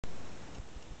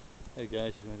Hey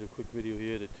guys, just going to do a quick video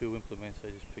here. The two implements I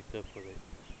just picked up for the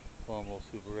Farmall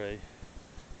Super A,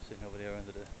 sitting over there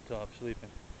under the top sleeping.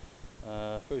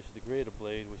 First is the grater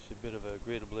blade, which is a bit of a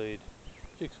grater blade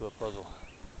jigsaw puzzle.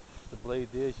 The blade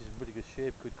there, she's in pretty good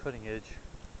shape, good cutting edge.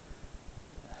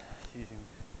 She's in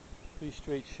pretty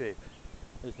straight shape.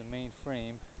 There's the main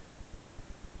frame,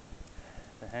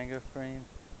 the hanger frame,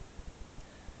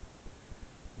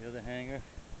 the other hanger.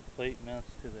 The plate mounts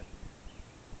to the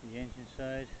engine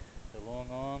side, the long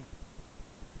arm,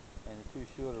 and the two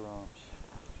shorter arms.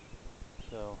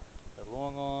 So the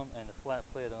long arm and the flat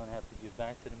plate I'm going to have to give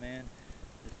back to the man.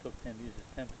 Just took 10 to use his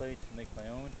template to make my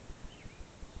own.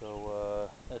 So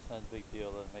that's not a big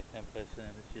deal. I make templates and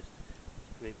it's just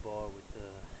a great bar with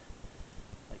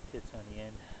like kits on the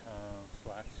end,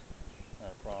 slots,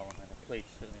 not a problem. And the plate's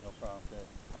certainly no problem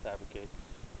to fabricate.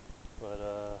 But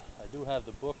I do have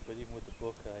the book, but even with the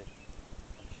book I'm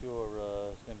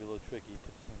sure it's going to be a little tricky to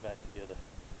put this thing back together.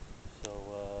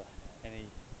 So any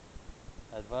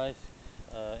advice,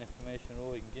 information at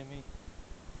all you can give me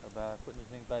about putting this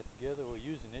thing back together or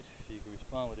using it, if you can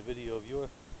respond with a video of your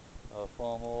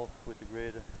Farmall with the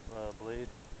grater blade,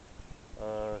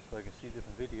 so I can see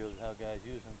different videos of how guys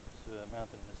use them. It's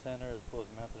mounted in the center as opposed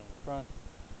to mounted in the front.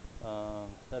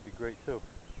 That'd be great too.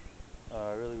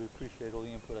 I really would appreciate all the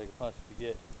input I could possibly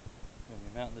get. I'm going to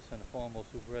be mounting this on the Farmall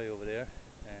Super A over there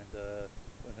and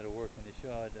putting it to work in this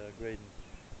yard, grading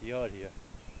the yard here.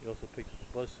 We also picked up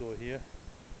a buzzsaw here,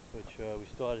 which we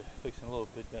started fixing a little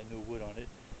bit, got new wood on it,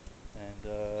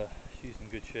 and she's in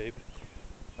good shape.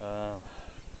 A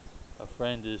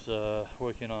friend is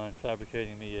working on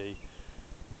fabricating me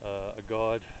a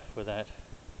guard for that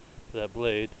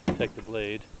blade, to protect the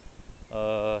blade.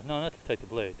 No, not to protect the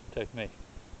blade, to protect me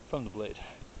from the blade.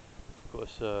 Of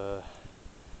course,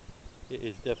 it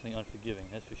is definitely unforgiving,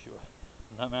 that's for sure.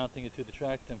 I'm not mounting it to the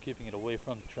tractor, I'm keeping it away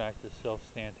from the tractor,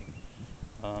 self-standing,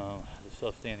 the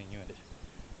self-standing unit.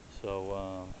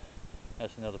 So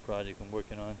that's another project I'm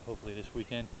working on, hopefully this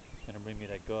weekend. It's going to bring me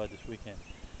that guard this weekend.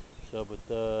 So, but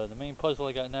the main puzzle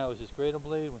I got now is this grater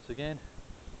blade, once again.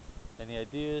 Any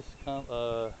ideas,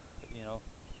 you know,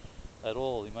 at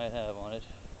all you might have on it,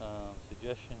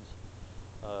 suggestions.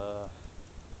 I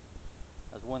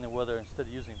was wondering whether instead of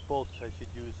using bolts I should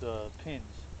use pins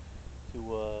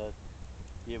to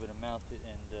be able to mount it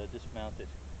and dismount it.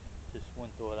 Just one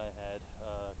thought I had,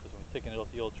 because when taking it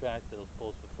off the old tractor, those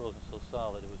bolts were frozen so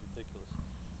solid it was ridiculous.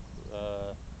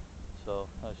 So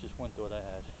that's just one thought I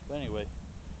had. But anyway,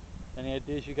 any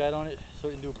ideas you got on it?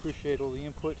 Certainly do appreciate all the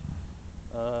input.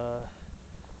 I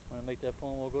want to make that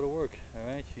Farmall go to work.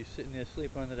 Alright, she's sitting there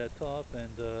sleeping under that top,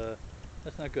 and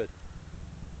that's not good.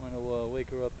 I want to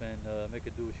wake her up and make her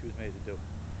do what she was made to do.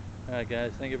 Alright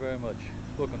guys, thank you very much.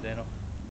 Welcome, Dano.